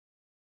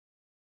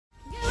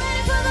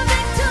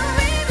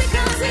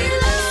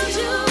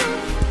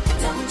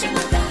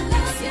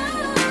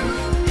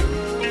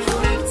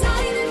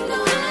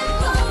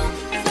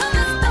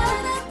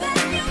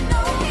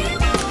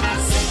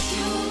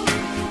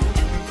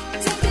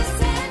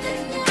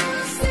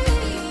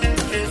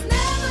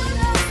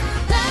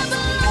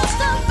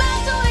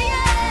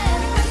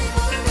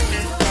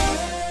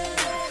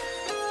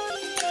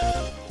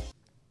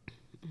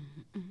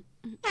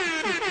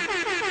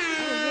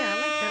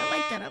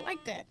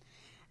like that.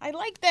 I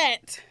like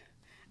that.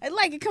 I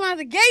like it. Come out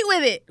the gate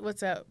with it.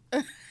 What's up?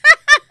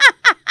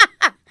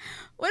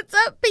 What's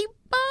up, people?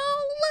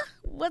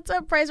 What's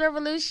up, Praise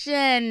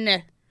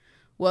Revolution?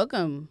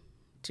 Welcome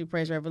to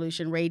Praise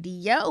Revolution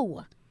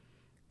Radio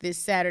this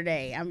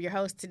Saturday. I'm your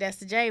host,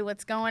 Tedessa J.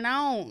 What's going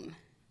on?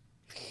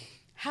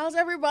 How's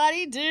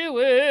everybody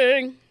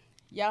doing?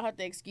 Y'all have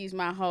to excuse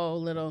my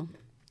whole little...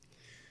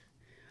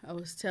 I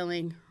was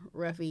telling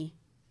Ruffy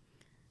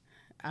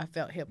I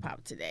felt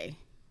hip-hop today.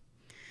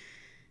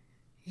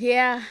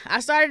 Yeah,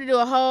 I started to do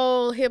a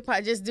whole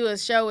hip-hop, just do a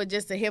show with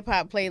just a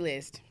hip-hop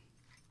playlist.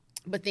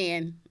 But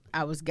then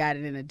I was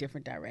guided in a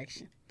different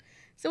direction.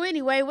 So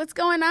anyway, what's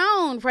going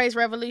on, Praise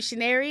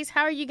Revolutionaries?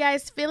 How are you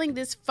guys feeling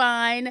this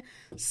fine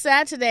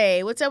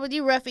Saturday? What's up with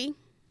you, Ruffy?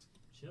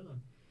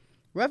 Chilling.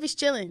 Ruffy's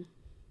chilling.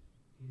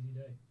 Easy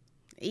day.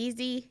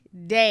 Easy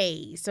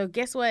day. So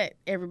guess what,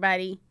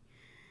 everybody?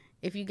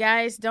 If you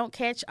guys don't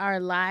catch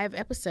our live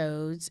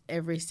episodes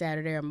every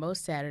Saturday or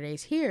most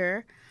Saturdays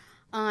here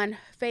on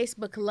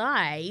Facebook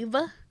Live,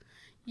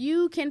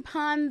 you can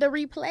pawn the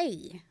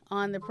replay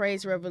on the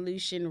Praise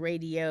Revolution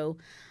Radio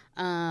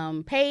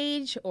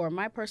page or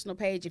my personal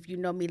page if you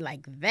know me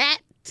like that.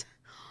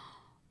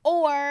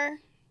 Or,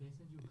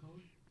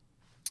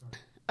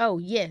 oh,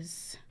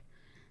 yes.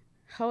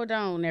 Hold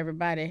on,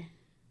 everybody.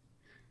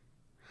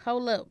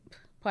 Hold up,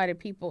 party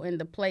people in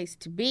the place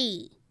to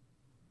be.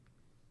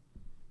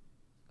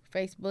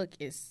 Facebook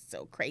is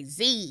so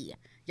crazy.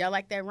 Y'all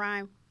like that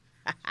rhyme?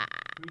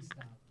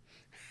 Freestyle.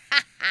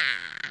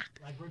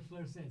 Like Ric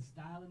Flair said,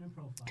 styling and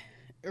profile.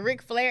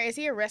 Ric Flair, is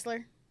he a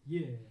wrestler?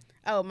 Yeah.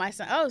 Oh, my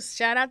son. Oh,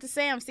 shout out to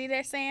Sam. See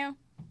that, Sam?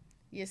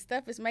 Your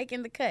stuff is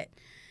making the cut.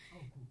 Oh,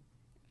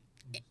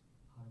 cool.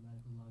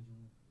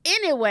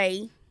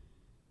 Anyway,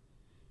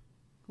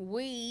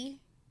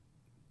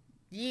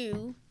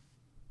 you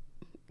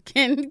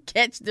can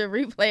catch the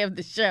replay of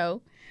the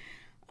show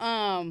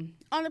on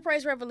the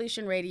Praise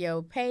Revolution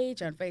Radio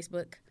page on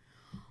Facebook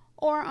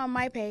or on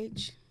my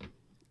page,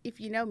 if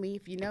you know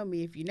me.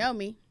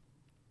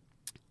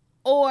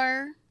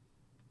 Or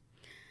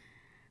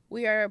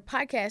we are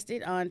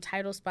podcasted on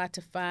Tidal,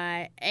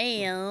 Spotify,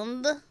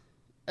 and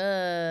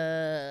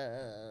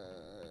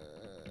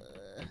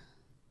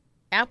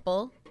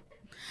Apple.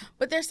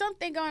 But there's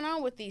something going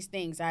on with these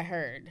things, I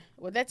heard.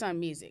 Well, that's on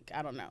music.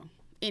 I don't know.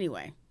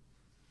 Anyway,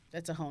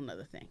 that's a whole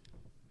nother thing.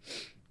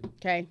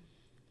 Okay?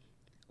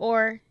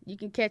 Or you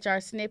can catch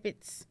our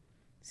snippets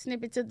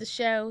of the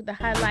show, the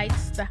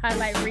highlights, the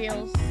highlight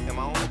reels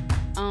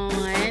on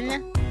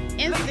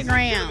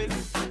Instagram.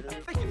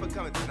 Thank you for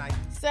coming tonight.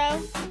 So,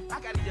 I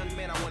got a young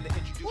man I wanted to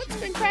introduce what's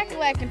you been to.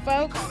 crack-a-lacking,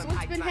 folks?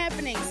 What's been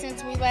happening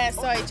since we last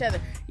saw each other?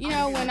 You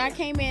know, when I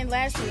came in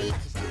last week,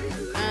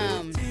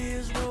 hey,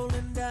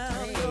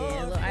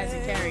 little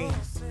Isaac Carey.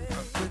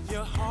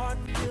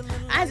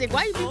 Isaac,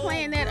 why you be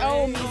playing that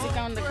old music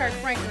on the Kirk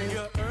Franklin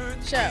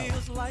show?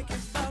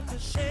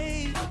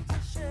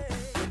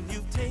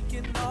 We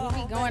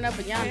be going up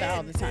and yonder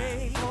all the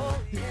time.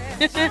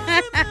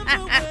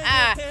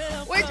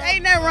 Which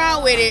ain't nothing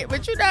wrong with it,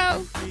 but you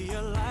know, see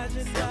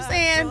what I'm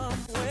saying?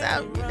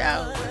 So, you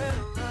know,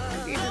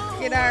 we need to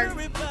get our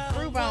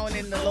groove on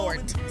in the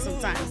Lord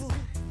sometimes.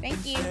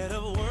 Thank you.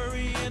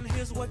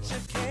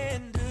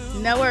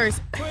 No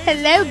worries.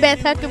 Hello, Beth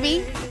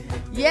Huckabee.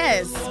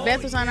 Yes,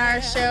 Beth was on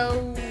our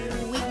show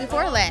week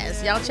before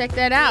last. Y'all check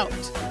that out.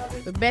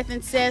 With Beth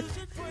and Seth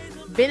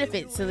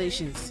Benefit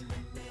Solutions.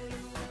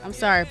 I'm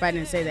sorry if I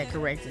didn't say that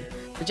correctly.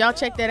 But y'all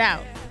check that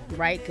out,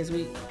 right? Because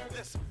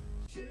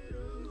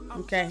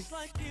okay,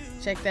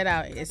 check that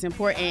out. It's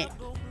important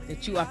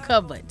that you are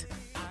covered.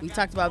 We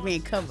talked about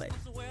being covered.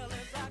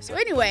 So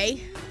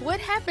anyway, what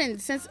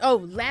happened since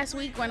last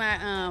week when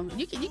I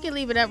you can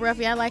leave it up,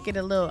 Ruffy. I like it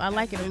a little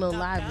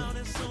lively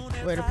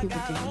where the people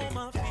can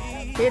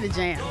hear the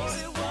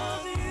jams.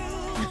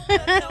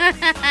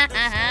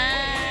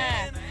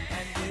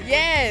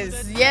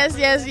 Yes.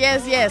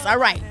 All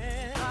right.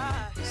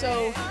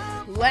 So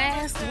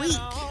last week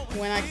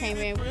when I came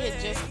in,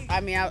 I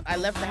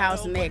left the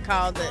house and they had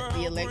called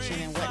the election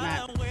and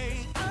whatnot.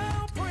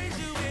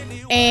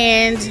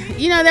 And,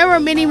 you know, there were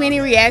many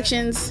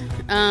reactions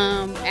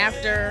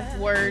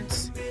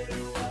afterwards.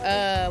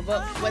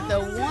 But the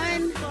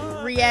one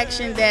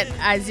reaction that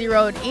I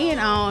zeroed in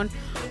on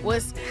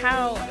was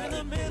how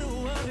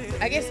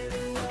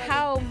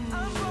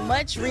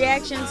much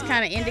reactions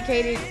kind of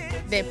indicated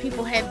that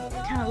people had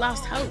kind of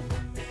lost hope.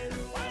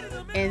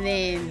 And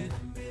then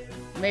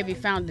maybe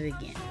found it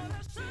again.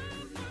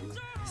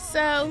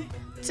 So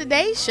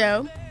today's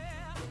show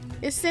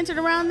is centered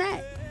around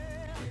that.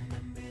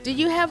 Do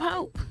you have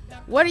hope?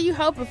 What are you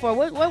hoping for?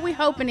 What are we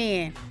hoping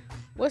in?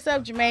 What's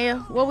up,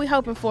 Jamea? What are we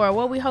hoping for?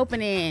 What are we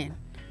hoping in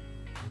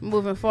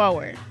moving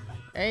forward?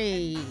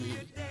 Hey.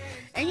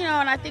 And you know,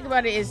 when I think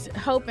about it, is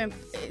hope and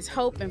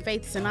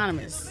faith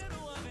synonymous.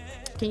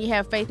 Can you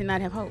have faith and not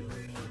have hope?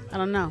 I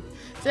don't know.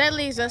 So that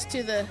leads us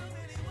to the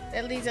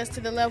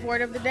love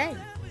word of the day,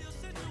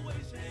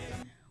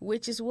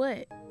 which is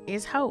what?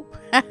 Is hope.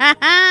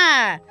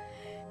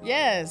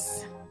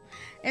 Yes.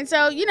 And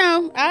so, you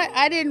know,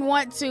 I didn't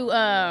want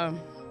to,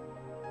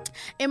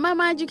 in my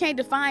mind, you can't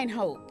define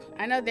hope.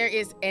 I know there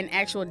is an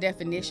actual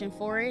definition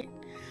for it,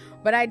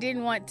 but I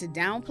didn't want to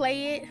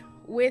downplay it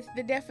with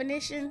the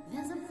definition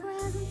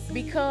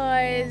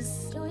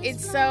because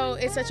it's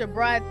such a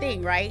broad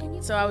thing, right?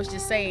 So I was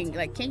just saying,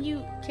 like, can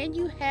you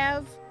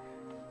have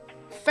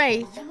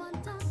faith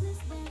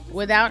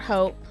without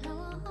hope?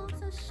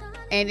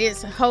 And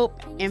it's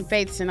hope and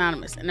faith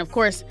synonymous. And of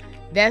course,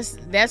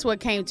 that's what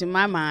came to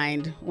my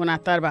mind when I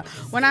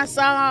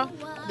saw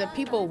the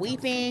people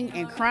weeping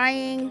and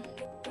crying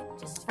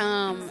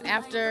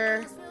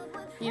after,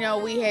 you know,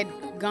 we had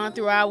gone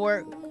through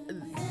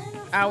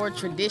our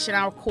tradition,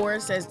 our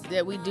course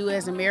that we do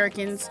as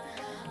Americans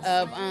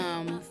of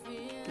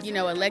you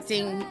know,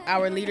 electing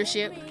our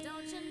leadership,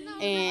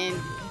 and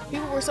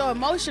people were so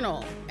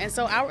emotional and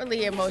so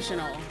outwardly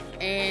emotional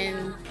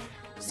and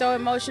so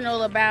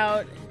emotional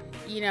about,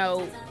 you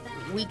know,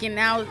 we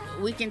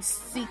can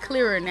see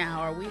clearer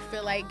now, or we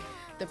feel like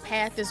the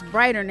path is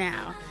brighter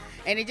now.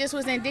 And it just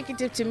was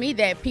indicative to me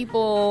that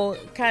people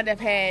kind of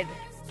had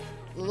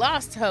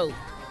lost hope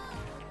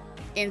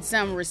in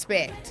some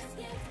respect.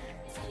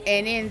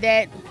 And in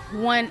that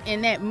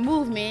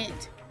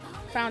movement,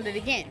 found it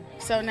again.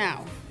 So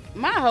now,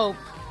 my hope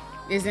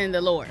is in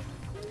the Lord.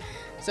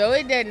 So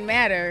it doesn't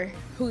matter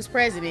who's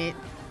president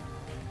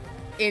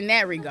in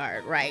that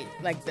regard, right?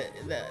 Like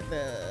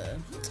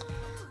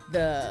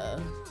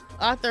the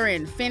author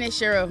and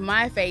finisher of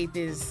my faith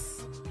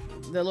is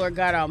the Lord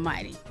God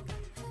Almighty,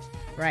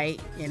 right?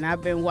 And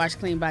I've been washed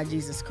clean by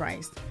Jesus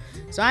Christ.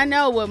 So I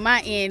know what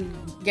my end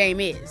game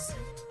is,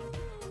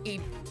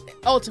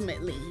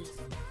 ultimately,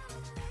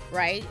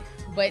 right?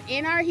 But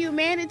in our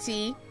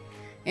humanity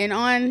and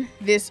on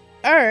this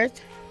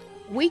earth,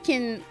 we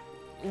can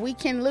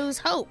lose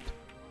hope,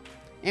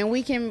 and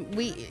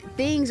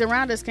things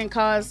around us can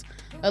cause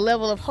a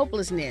level of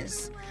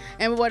hopelessness.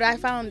 And what I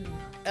found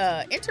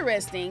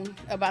interesting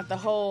about the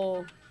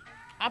whole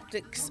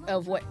optics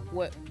of what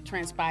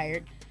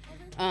transpired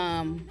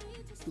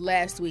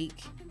last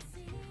week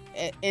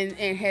and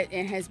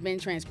has been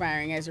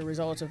transpiring as a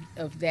result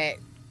of that,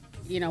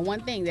 you know, one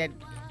thing, that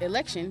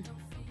election,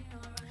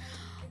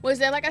 was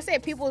that, like I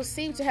said, people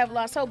seem to have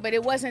lost hope, but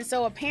it wasn't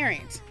so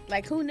apparent.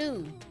 Like, who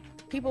knew?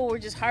 People were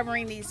just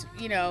harboring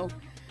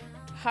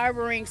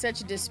such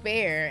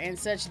despair and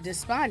such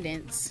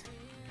despondence,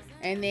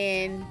 and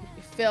then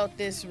felt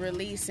this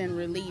release and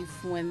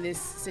relief when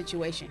this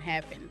situation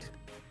happened.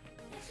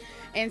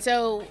 And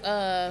so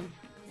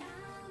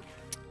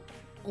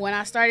when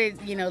I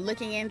started, you know,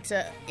 looking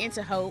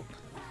into hope,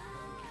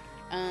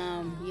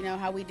 you know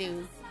how we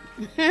do.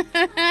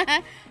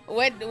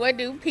 What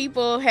do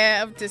people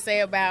have to say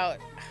about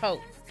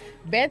hope?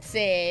 Beth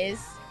says,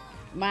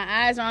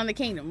 my eyes are on the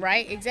kingdom,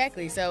 right?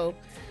 Exactly. So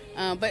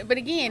but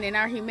again, in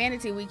our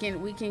humanity, we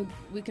can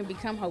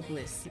become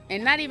hopeless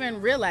and not even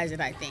realize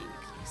it. I think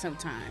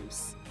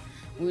sometimes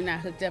we're not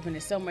hooked up, and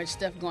there's so much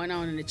stuff going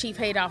on, and the chief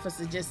hate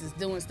officer just is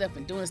doing stuff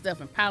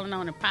and piling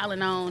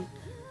on,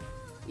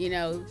 you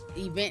know,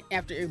 event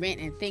after event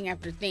and thing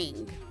after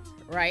thing,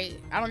 right?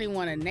 I don't even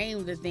want to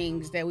name the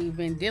things that we've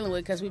been dealing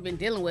with, because we've been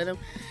dealing with them,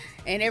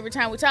 and every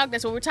time we talk,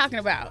 that's what we're talking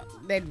about.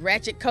 That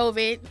ratchet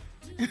COVID,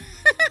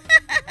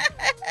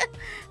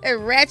 that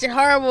ratchet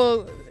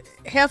horrible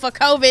heifer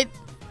COVID,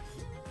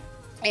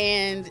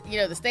 and, you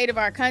know, the state of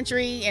our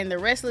country and the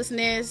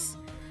restlessness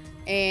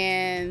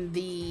and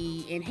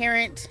the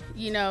inherent,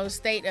 you know,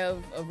 state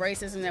of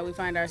racism that we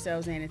find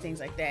ourselves in and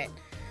things like that.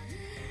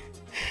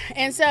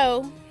 And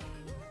so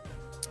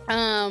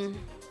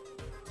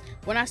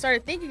when I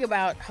started thinking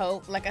about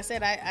hope, like I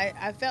said,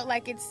 I felt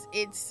like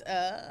it's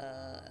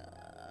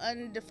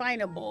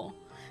undefinable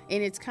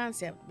in its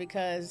concept,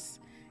 because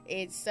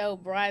it's so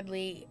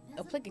broadly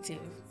applicative,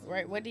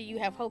 right? What do you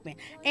have hope in?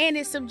 And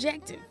it's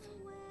subjective.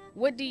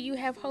 What do you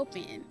have hope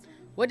in?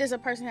 What does a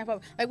person have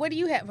hope? Like, what do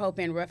you have hope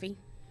in, Ruffy?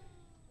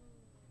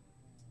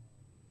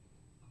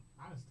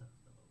 A lot of stuff,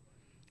 though.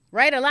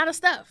 Right? A lot of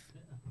stuff.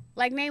 Yeah.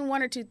 Like, name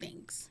one or two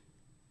things.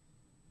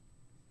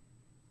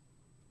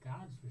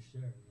 God's for sure,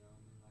 you know. I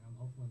mean, like, I'm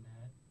hopeful in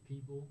that.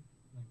 People,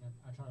 like,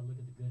 I try to look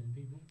at the good in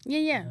people.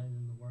 Yeah. Rather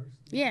than the worst.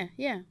 Yeah. And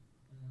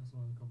that's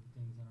one of the couple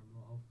things that I'm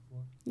real hopeful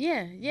for.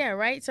 Yeah,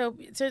 right. So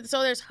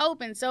there's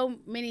hope in so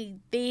many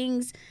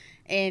things,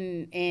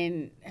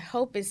 and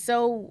hope is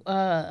so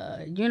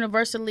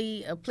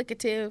universally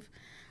applicative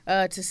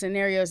to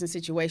scenarios and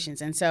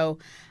situations. And so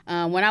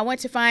when I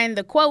went to find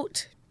the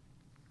quote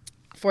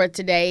for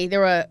today, there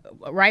were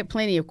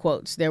plenty of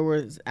quotes.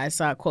 I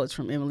saw quotes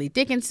from Emily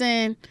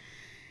Dickinson,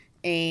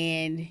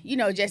 and, you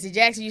know, Jesse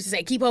Jackson used to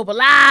say, "Keep hope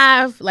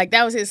alive." Like,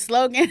 that was his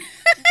slogan.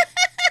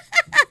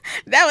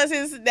 That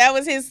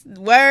was his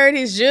word,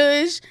 his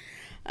zhuzh.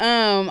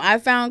 I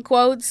found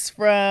quotes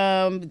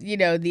from, you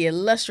know, the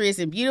illustrious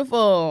and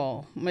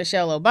beautiful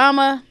Michelle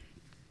Obama.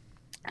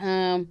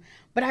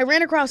 But I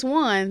ran across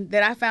one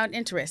that I found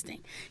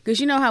interesting, because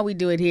you know how we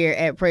do it here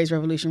at Praise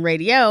Revolution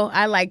Radio.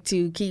 I like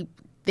to keep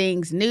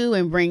things new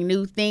and bring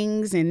new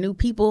things and new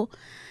people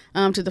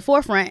to the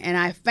forefront. And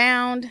I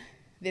found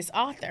this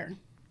author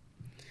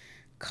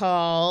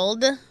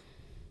called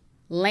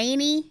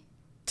Lainey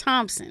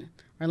Thompson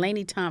or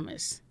Lainey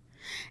Thomas.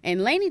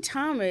 And Lainey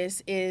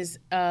Thomas is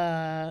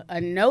a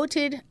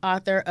noted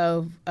author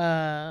of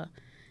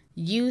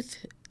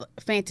youth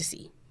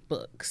fantasy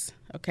books.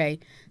 Okay,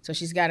 so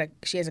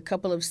she has a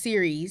couple of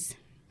series.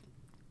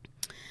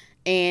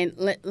 And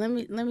let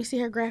me see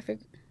her graphic,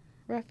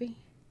 Ruffy.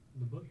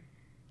 The book?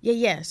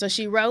 Yeah. So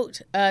she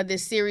wrote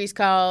this series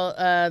called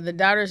The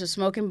Daughters of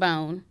Smoke and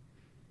Bone.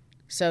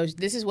 So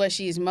this is what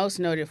she is most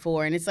noted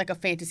for, and it's like a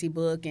fantasy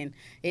book, and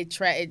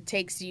it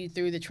takes you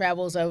through the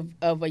travels of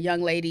a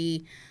young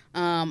lady,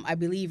 I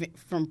believe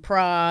from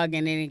Prague,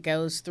 and then it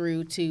goes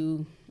through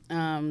to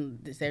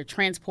they're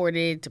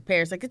transported to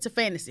Paris. Like, it's a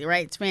fantasy,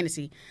 right? It's a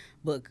fantasy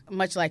book,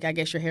 much like, I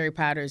guess, your Harry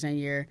Potters and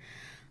your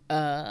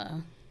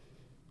oh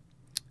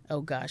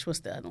gosh, what's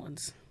the other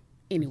ones?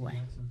 Anyway,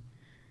 Jackson.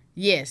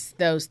 yes,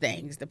 those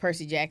things, the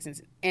Percy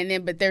Jacksons, and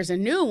then but there's a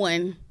new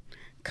one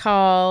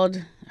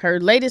called her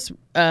latest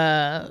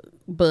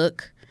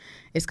book.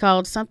 It's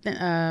called something.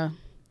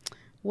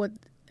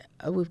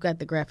 We've got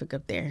the graphic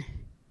up there.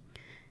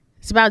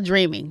 It's about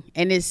dreaming,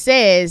 and it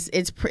says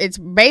it's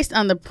based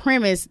on the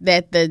premise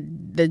that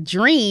the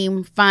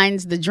dream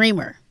finds the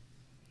dreamer.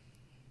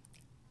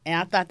 And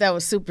I thought that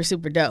was super,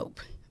 super dope.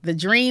 The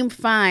dream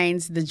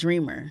finds the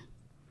dreamer.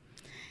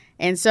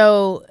 And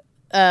so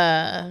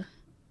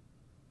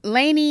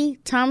Lainey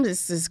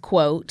Thomas's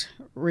quote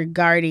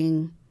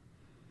regarding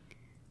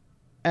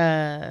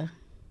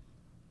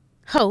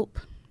hope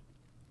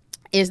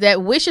is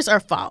that wishes are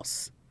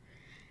false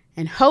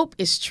and hope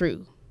is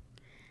true,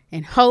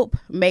 and hope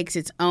makes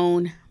its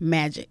own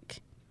magic.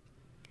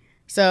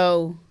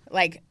 So,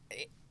 like,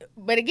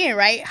 but again,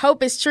 right?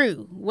 Hope is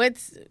true.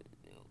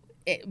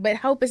 But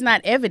hope is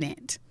not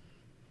evident,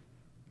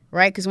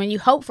 right? Because when you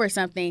hope for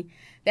something,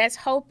 that's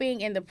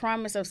hoping in the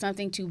promise of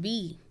something to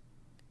be,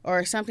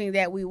 or something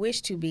that we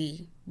wish to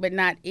be, but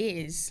not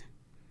is,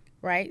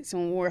 right? So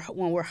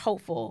when we're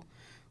hopeful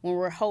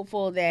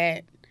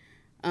that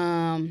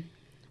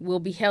we'll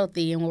be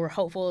healthy, and when we're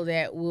hopeful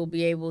that we'll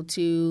be able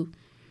to,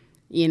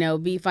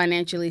 be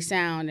financially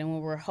sound, and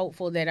when we're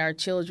hopeful that our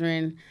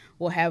children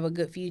will have a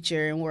good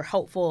future, and we're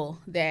hopeful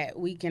that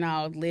we can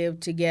all live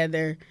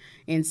together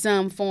in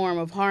some form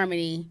of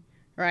harmony,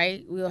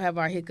 right? We'll have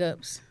our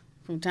hiccups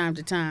from time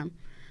to time,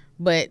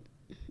 but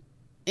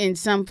in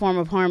some form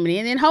of harmony,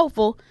 and then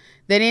hopeful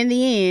that in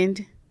the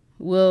end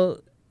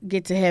we'll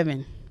get to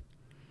heaven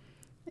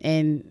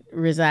and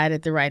reside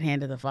at the right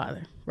hand of the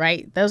Father,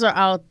 right? Those are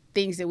all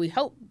things that we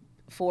hope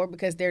for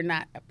because they're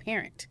not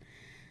apparent.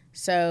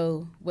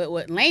 So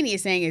what Lainey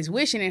is saying is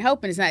wishing and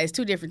hoping is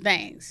two different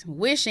things.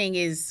 Wishing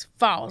is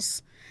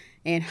false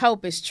and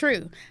hope is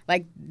true.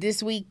 Like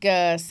this week,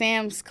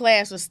 Sam's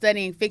class was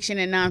studying fiction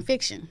and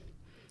nonfiction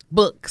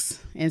books.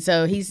 And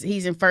so he's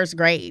in first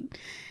grade.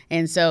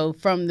 And so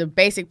from the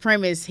basic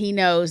premise, he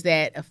knows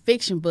that a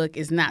fiction book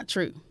is not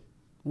true.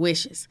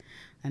 Wishes.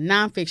 A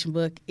nonfiction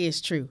book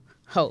is true.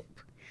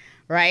 Hope.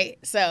 Right?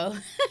 So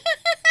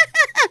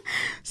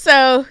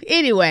so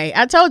anyway,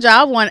 I told you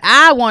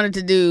I wanted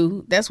to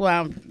do. That's why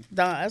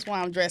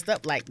I'm dressed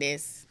up like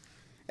this.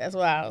 That's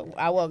why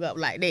I woke up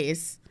like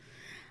this.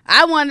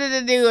 I wanted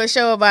to do a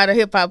show about a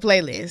hip hop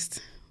playlist,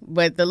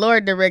 but the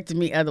Lord directed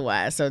me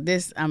otherwise. So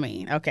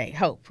okay,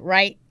 hope,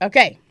 right?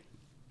 Okay.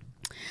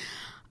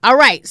 All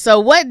right. So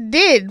what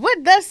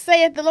does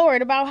saith the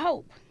Lord about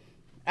hope?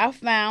 I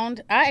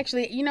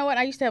actually, you know what?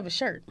 I used to have a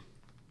shirt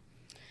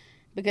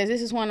because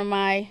this is one of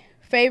my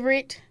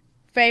favorite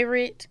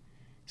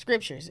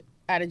scriptures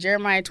out of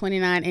Jeremiah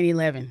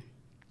 29:11.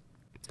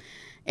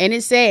 And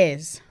it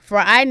says, "For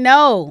I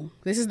know,"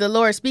 this is the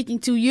Lord speaking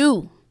to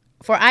you,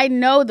 "for I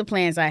know the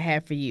plans I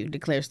have for you,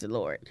 declares the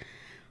Lord.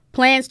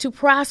 Plans to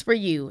prosper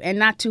you and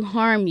not to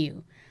harm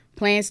you.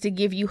 Plans to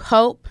give you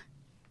hope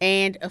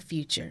and a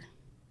future."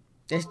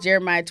 That's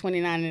Jeremiah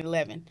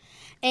 29:11.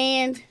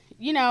 And,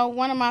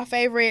 one of my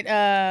favorite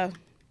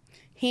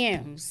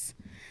hymns,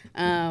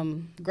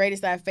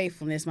 Greatest Thy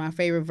Faithfulness, my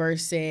favorite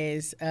verse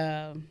says,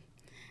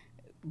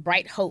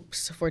 bright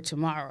hopes for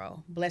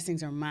tomorrow.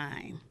 Blessings are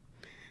mine,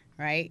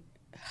 right?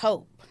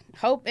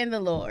 Hope in the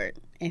Lord.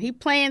 And he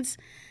plans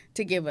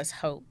to give us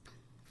hope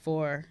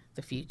for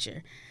the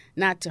future,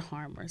 not to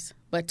harm us,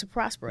 but to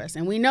prosper us.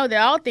 And we know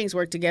that all things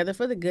work together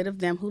for the good of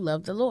them who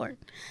love the Lord.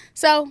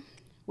 So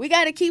we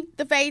got to keep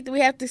the faith.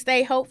 We have to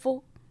stay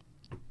hopeful,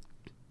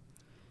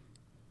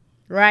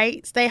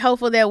 right? Stay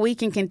hopeful that we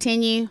can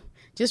continue.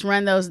 Just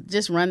run those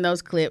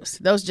clips.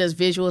 Those just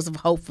visuals of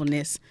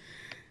hopefulness.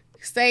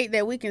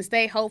 That we can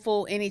stay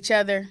hopeful in each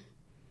other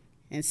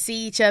and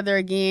see each other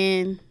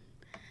again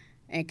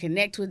and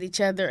connect with each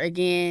other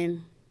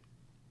again.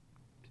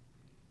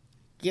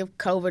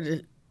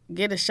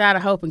 Get a shot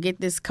of hope and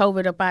get this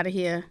COVID up out of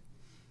here.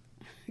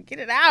 Get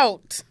it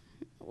out.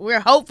 We're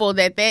hopeful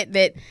that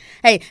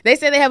hey, they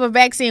say they have a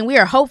vaccine. We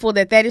are hopeful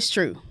that is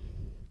true.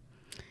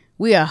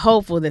 We are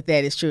hopeful that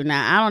is true.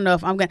 Now, I don't know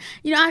if I'm going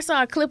to, I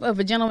saw a clip of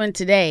a gentleman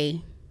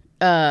today,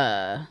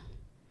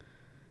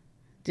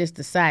 just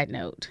a side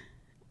note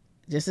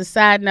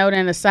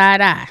and a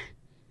side eye.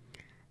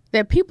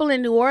 that people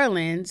in New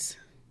Orleans,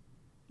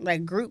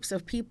 like groups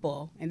of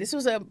people, and this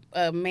was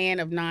a man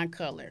of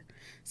non-color.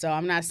 So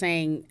I'm not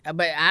saying,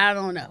 but I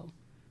don't know.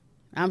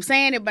 I'm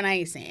saying it, but I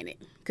ain't saying it.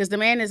 Because the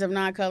man is of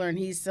non-color, and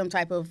he's some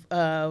type of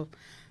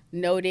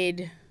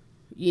noted,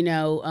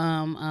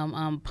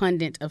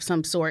 pundit of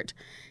some sort.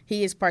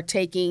 He is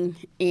partaking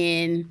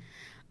in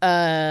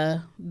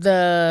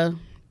the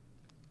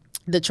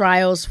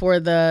trials for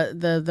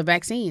the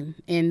vaccine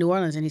in New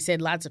Orleans, and he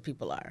said lots of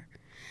people are.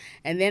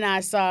 And then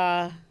I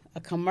saw a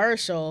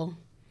commercial,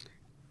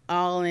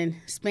 all in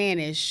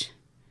Spanish,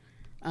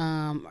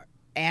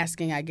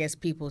 asking, I guess,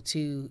 people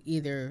to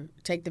either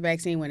take the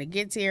vaccine when it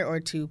gets here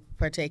or to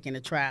partake in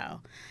a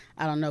trial.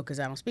 I don't know because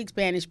I don't speak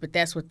Spanish, but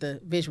that's what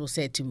the visual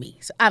said to me.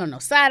 So I don't know,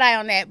 side eye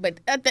on that. But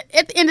at the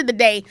end of the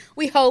day,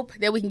 we hope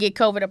that we can get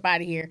COVID up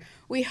out of here.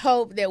 We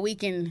hope that we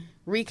can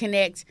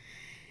reconnect.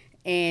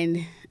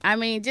 And I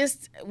mean,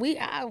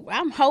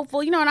 I'm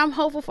hopeful, and I'm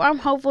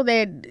hopeful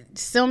that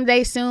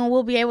someday soon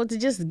we'll be able to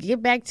just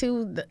get back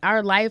to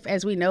our life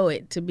as we know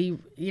it to be,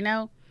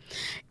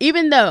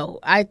 even though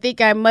I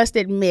think I must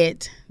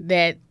admit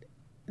that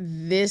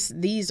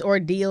these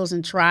ordeals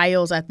and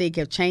trials, I think,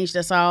 have changed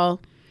us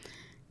all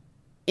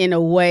in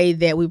a way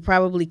that we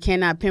probably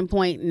cannot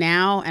pinpoint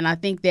now. And I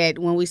think that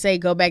when we say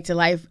go back to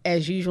life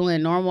as usual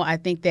and normal, I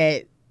think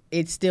that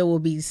it still will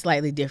be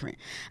slightly different.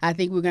 I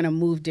think we're going to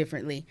move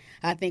differently.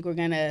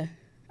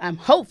 I'm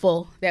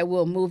hopeful that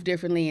we'll move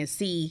differently and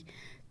see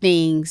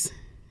things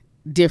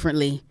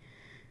differently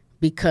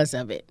because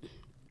of it.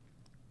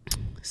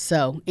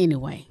 So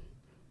anyway,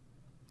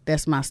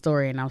 that's my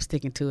story, and I'm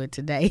sticking to it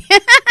today.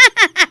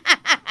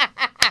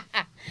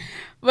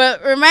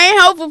 But remain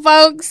hopeful,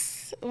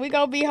 folks. We're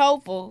going to be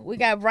hopeful. We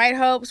got bright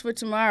hopes for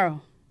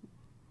tomorrow.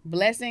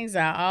 Blessings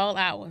are all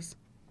ours.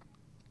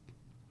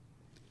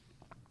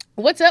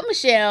 What's up,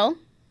 Michelle?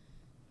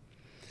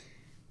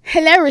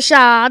 Hello,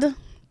 Rashad.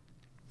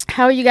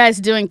 How are you guys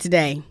doing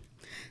today?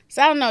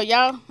 So I don't know,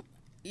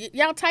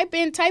 y'all type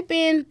in to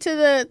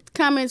the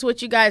comments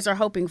what you guys are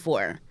hoping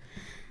for.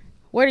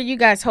 What are you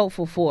guys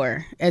hopeful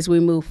for as we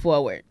move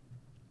forward?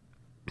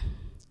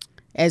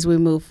 Let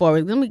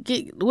me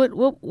get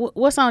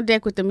what's on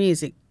deck with the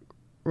music,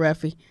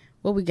 Ruffy.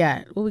 What we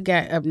got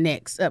up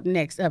next?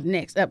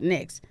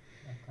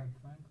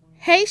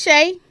 Hey,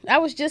 Shay, I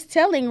was just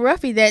telling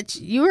Ruffy that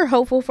you were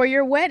hopeful for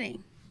your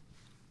wedding.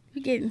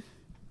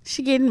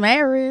 She getting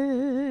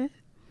married.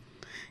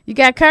 You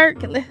got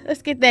Kirk?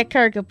 Let's get that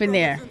Kirk up in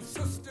there.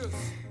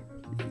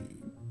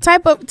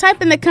 Type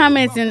in the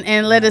comments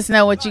and let us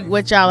know what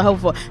y'all hope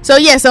for. So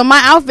so my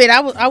outfit,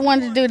 I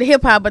wanted to do the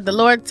hip hop, but the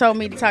Lord told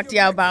me to talk to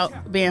y'all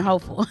about being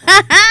hopeful,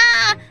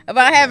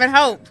 about having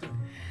hope.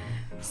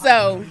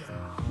 So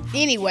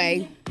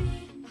anyway.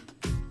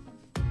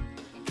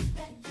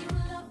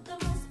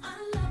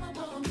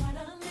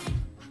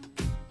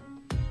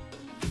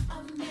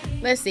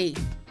 Let's see.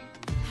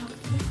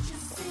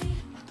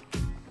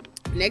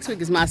 Next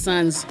week is my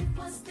son's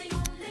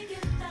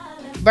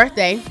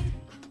birthday.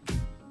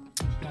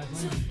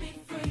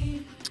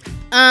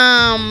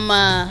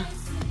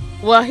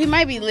 Well, he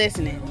might be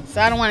listening,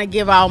 so I don't want to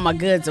give all my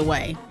goods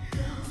away.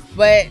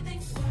 But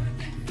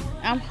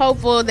I'm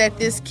hopeful that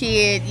this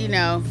kid,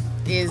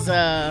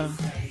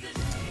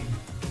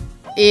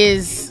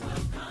 is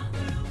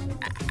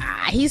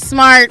he's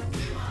smart.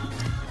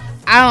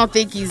 I don't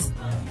think he's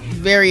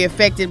very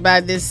affected by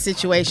this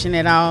situation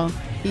at all.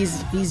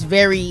 He's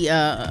very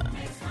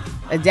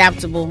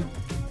adaptable.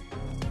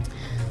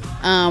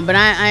 But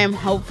I am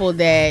hopeful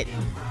that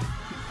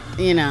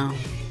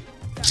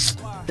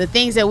the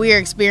things that we are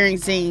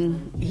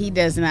experiencing, he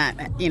does not.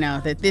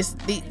 That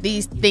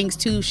these things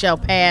too shall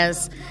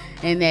pass,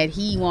 and that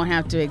he won't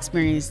have to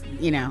experience.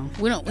 We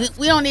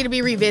don't need to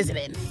be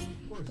revisited.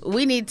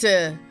 We need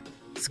to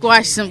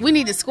squash some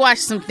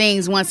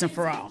things once and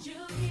for all.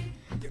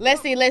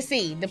 Let's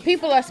see. The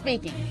people are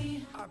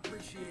speaking.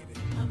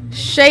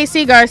 Shay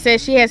Seagar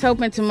says she has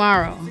hope in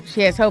tomorrow.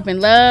 She has hope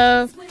in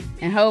love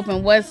and hope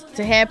in what's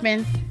to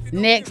happen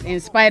next in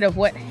spite of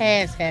what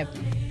has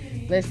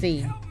happened. Let's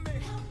see.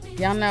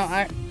 Y'all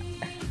know,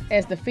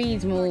 as the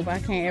feeds move, I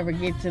can't ever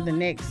get to the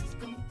next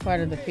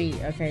part of the feed.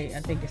 Okay, I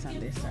think it's on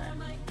this side.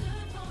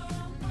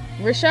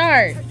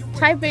 Richard,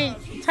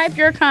 type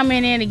your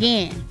comment in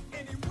again,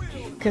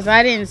 because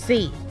I didn't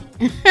see.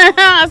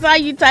 I saw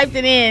you typed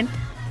it in.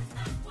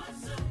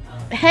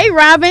 Hey,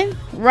 Robin.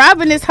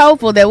 Robin is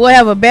hopeful that we'll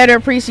have a better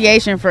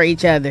appreciation for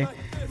each other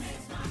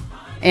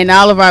and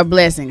all of our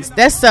blessings.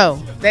 That's so.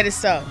 That is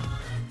so.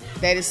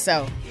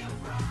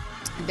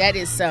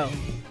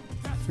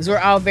 Because we're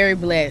all very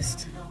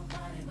blessed.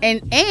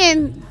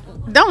 And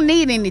don't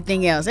need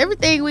anything else.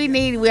 Everything we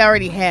need, we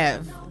already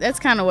have. That's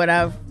kind of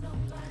my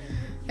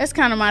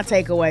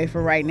takeaway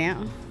for right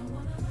now.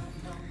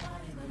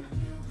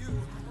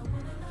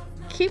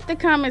 Keep the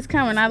comments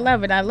coming. I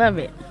love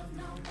it.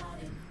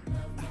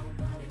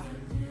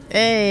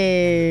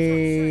 Hey.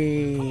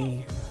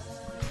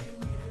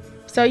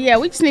 So yeah,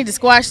 we just need to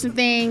squash some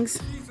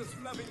things.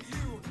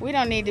 We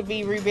don't need to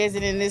be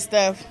revisiting this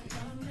stuff.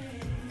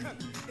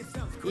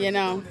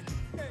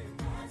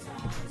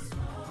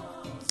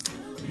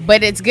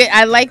 But it's good.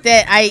 I like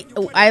that.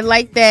 I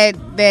like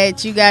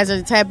that you guys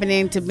are tapping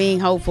into being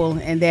hopeful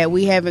and that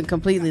we haven't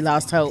completely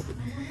lost hope.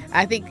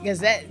 I think because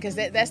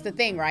that's the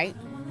thing, right?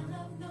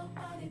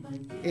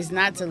 Is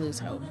not to lose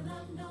hope.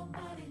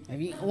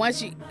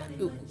 Once you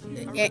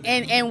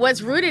and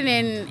what's rooted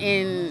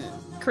in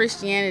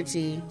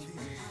Christianity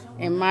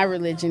and my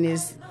religion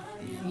is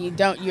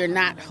you're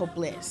not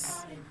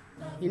hopeless.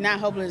 You're not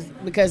hopeless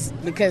because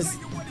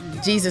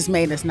Jesus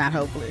made us not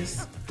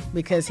hopeless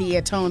because he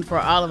atoned for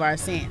all of our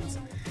sins.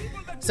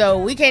 So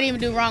we can't even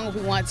do wrong if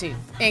we want to.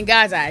 In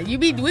God's eye, we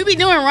be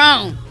doing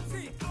wrong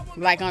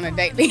like on a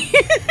daily.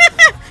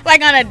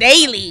 Like on a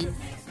daily,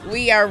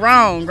 we are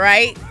wrong,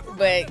 right?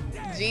 But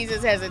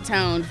Jesus has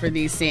atoned for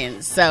these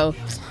sins. So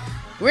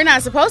we're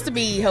not supposed to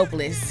be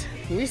hopeless.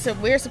 We're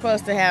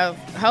supposed to have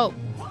hope.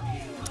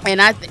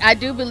 And I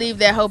do believe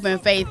that hope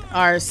and faith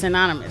are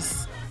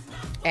synonymous,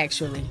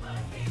 actually.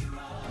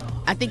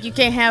 I think you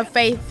can't have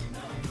faith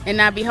and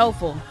not be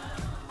hopeful.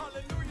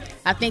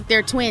 I think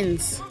they're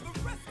twins.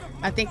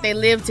 I think they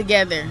live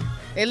together.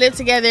 They live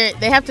together.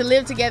 They have to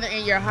live together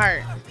in your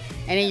heart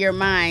and in your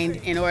mind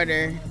in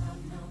order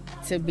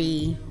to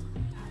be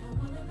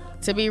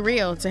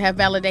real, to have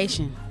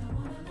validation.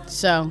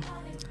 So,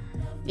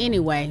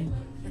 anyway,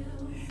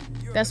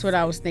 that's what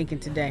I was thinking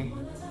today.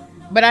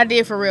 But I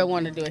did for real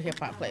want to do a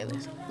hip-hop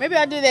playlist. Maybe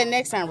I'll do that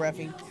next time,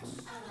 Ruffy.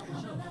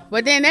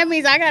 But then that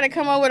means I got to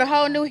come up with a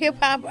whole new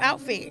hip-hop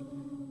outfit.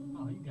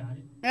 Oh, you got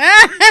it.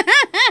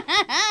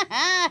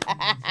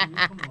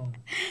 Come on.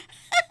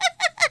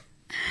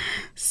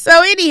 So,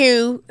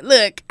 anywho,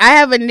 look, I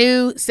have a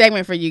new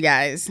segment for you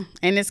guys.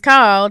 And it's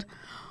called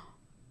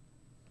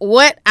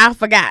What I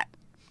Forgot.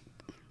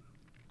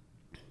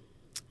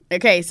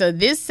 Okay, so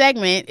this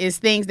segment is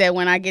things that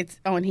when I get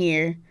on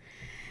here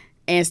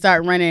and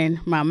start running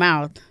my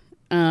mouth,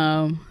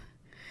 I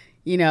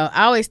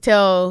always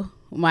tell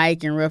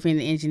Mike and Ruffy and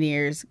the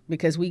engineers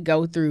because we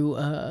go through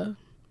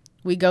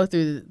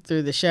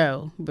the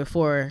show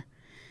before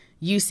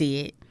you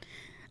see it.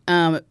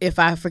 If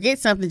I forget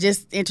something,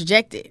 just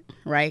interject it,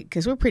 right?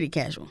 Because we're pretty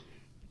casual,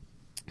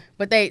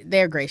 but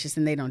they're gracious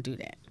and they don't do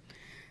that.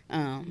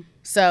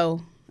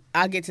 So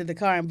I'll get to the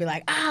car and be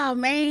like, "Oh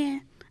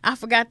man, I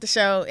forgot to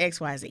show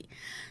XYZ."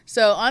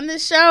 So on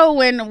this show,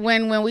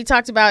 when we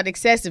talked about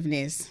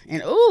excessiveness,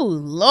 and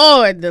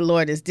Lord, the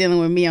Lord is dealing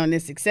with me on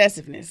this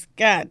excessiveness.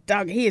 God,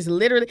 dog, he is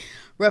literally,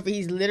 Ruffy,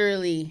 he's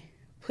literally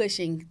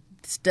pushing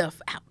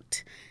stuff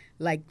out,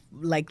 like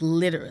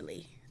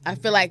literally. I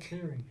feel like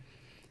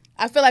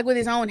with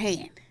his own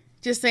hand,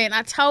 just saying,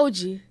 "I told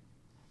you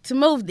to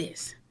move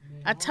this.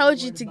 Man, I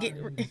told you to get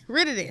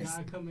rid of this."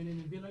 I come in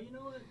and be like, you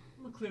know what?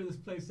 I'm gonna clear this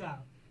place out.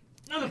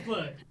 Another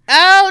flood.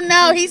 Oh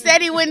no, he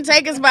said he wouldn't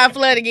take us by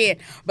flood again,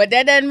 but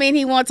that doesn't mean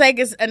he won't take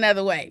us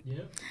another way.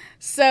 Yep.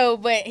 So,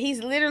 but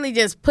he's literally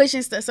just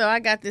pushing stuff. So I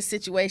got this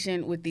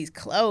situation with these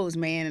clothes,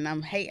 man,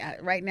 and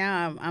right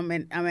now I'm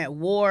at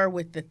war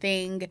with the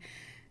thing,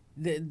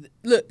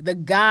 the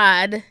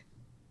God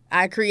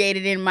I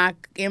created in my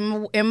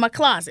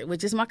closet,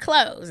 which is my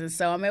clothes, and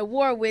so I'm at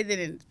war with it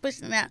and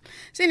pushing it out.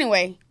 So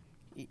anyway,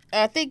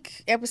 I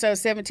think episode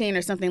 17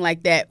 or something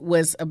like that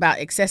was about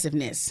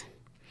excessiveness.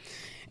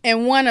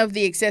 And one of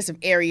the excessive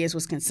areas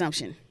was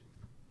consumption.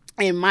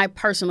 And my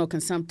personal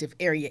consumptive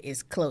area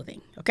is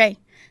clothing. Okay?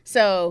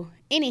 So,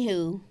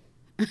 anywho,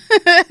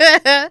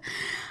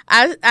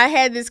 I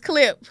had this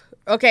clip.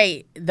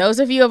 Okay, those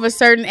of you of a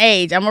certain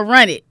age, I'm going to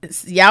run it.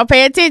 Y'all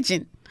pay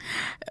attention.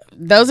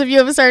 Those of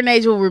you of a certain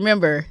age will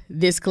remember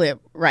this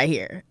clip right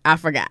here. I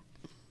forgot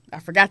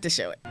to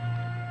show it.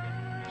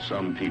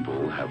 Some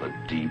people have a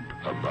deep,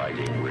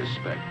 abiding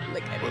respect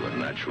Look at for it. the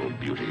natural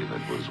beauty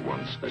that was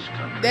once this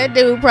country. That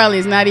dude probably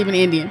is not even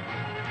Indian.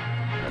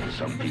 And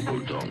some people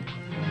don't.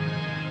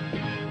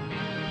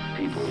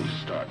 People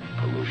start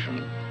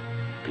pollution.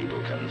 People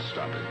can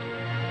stop it.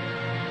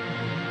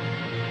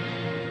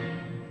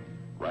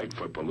 Write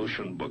for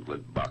Pollution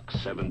Booklet, Box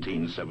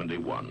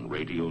 1771,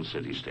 Radio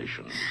City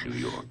Station, New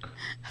York.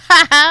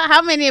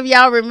 How many of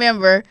y'all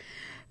remember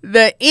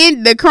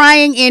the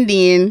crying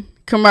Indian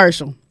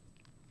commercial?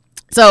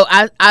 So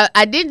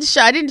I didn't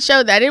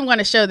show that. I didn't want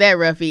to show that,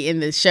 Ruffy, in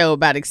the show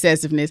about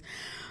excessiveness.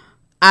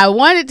 I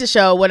wanted to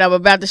show what I'm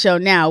about to show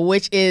now,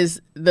 which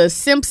is the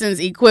Simpsons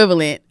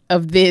equivalent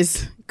of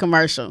this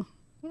commercial.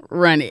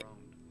 Run it.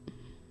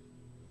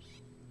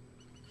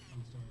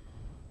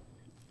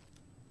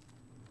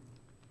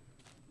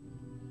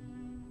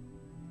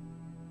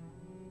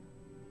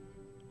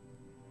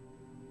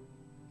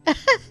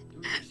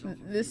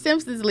 The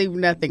Simpsons leave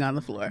nothing on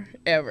the floor,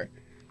 ever.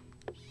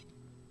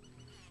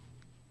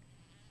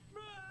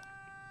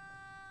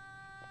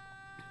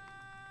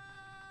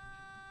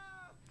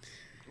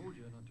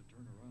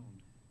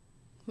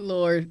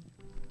 Lord.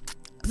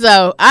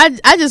 So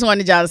I just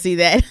wanted y'all to see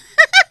that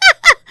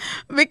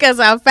because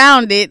I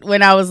found it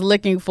when I was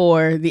looking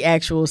for the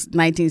actual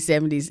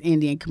 1970s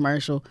Indian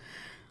commercial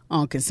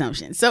on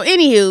consumption. So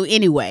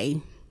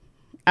anyway,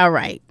 all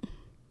right.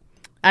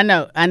 I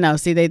know.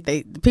 See,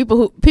 they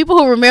people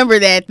who remember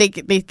that think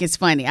it's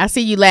funny. I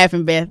see you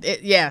laughing, Beth.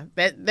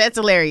 That's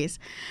hilarious.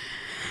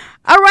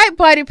 All right,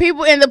 party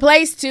people in the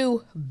place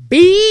to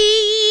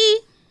be.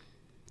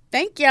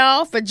 Thank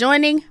y'all for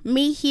joining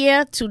me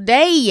here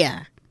today.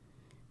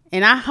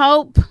 And I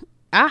hope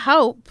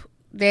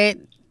that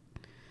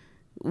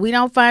we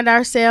don't find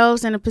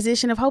ourselves in a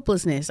position of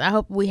hopelessness. I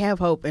hope we have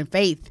hope and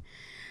faith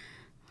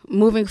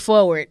moving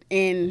forward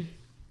in,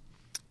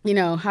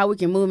 how we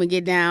can move and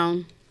get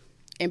down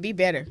and be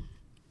better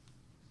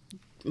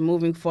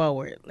moving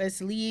forward.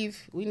 We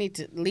need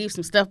to leave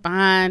some stuff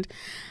behind,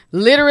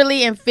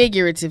 literally and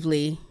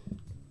figuratively,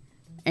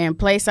 and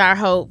place our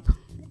hope.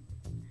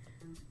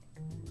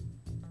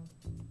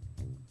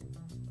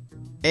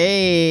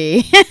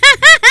 Hey,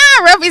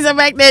 Ruffy's are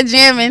back there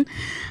jamming.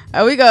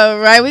 We gonna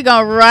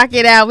rock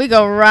it out. We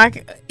gonna rock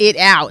it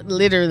out,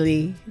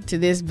 literally, to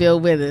this Bill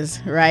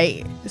Withers,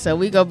 right? So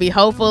we gonna be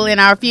hopeful in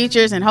our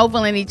futures and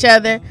hopeful in each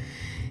other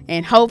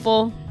and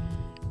hopeful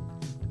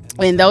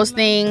in those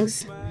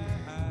things,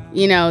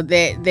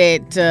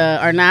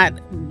 that are not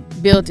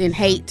built in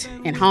hate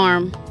and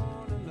harm.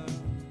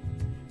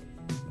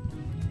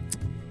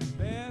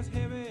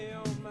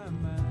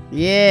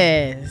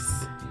 Yes.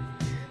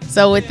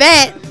 So with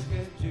that,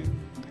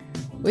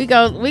 we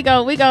go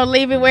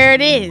leave it where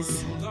it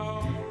is.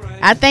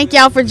 I thank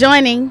y'all for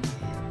joining.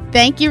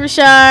 Thank you,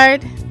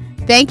 Rashard.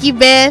 Thank you,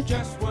 Beth.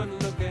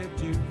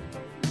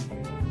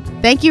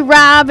 Thank you,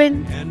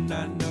 Robin.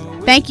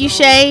 Thank you,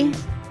 Shay.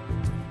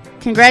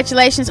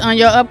 Congratulations on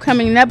your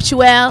upcoming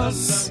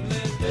nuptials.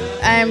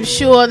 I am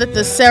sure that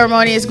the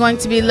ceremony is going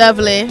to be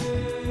lovely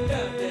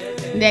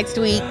next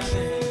week.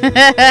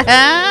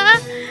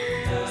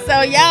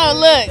 So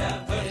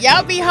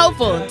y'all be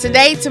hopeful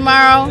today,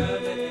 tomorrow,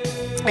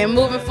 and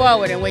moving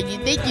forward. And when you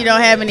think you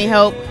don't have any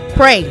hope,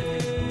 pray.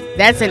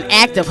 That's an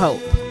act of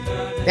hope.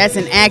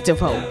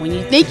 When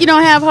you think you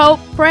don't have hope,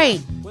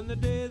 pray.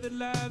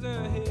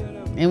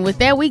 And with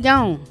that, we're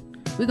gonna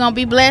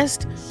be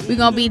blessed. We're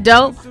gonna be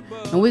dope,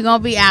 and we're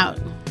gonna be out.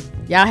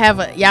 Y'all have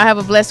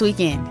a blessed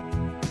weekend.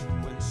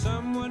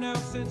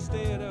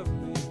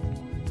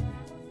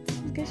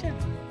 Good show.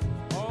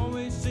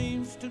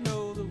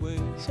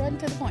 Short and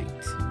to the point.